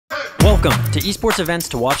Welcome to Esports Events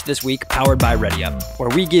to Watch This Week, powered by ReadyUp, where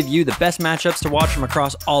we give you the best matchups to watch from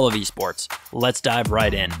across all of esports. Let's dive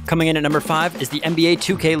right in. Coming in at number 5 is the NBA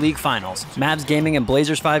 2K League Finals. Mavs Gaming and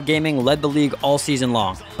Blazers 5 Gaming led the league all season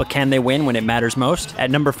long, but can they win when it matters most?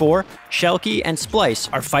 At number 4, Schalke and Splice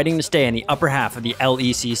are fighting to stay in the upper half of the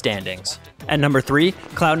LEC standings. At number 3,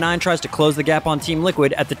 Cloud9 tries to close the gap on Team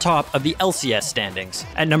Liquid at the top of the LCS standings.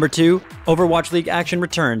 At number 2, Overwatch League action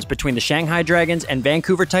returns between the Shanghai Dragons and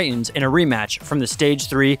Vancouver Titans in a rematch from the Stage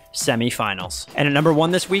 3 semi-finals. And at number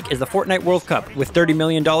 1 this week is the Fortnite World Cup. With $30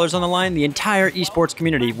 million on the line, the entire esports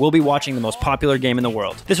community will be watching the most popular game in the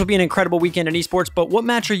world. This will be an incredible weekend in esports, but what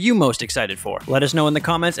match are you most excited for? Let us know in the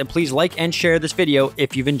comments, and please like and share this video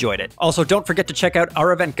if you've enjoyed it. Also, don't forget to check out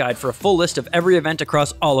our event guide for a full list of every event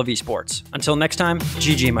across all of esports. Until next time,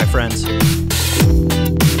 GG, my friends.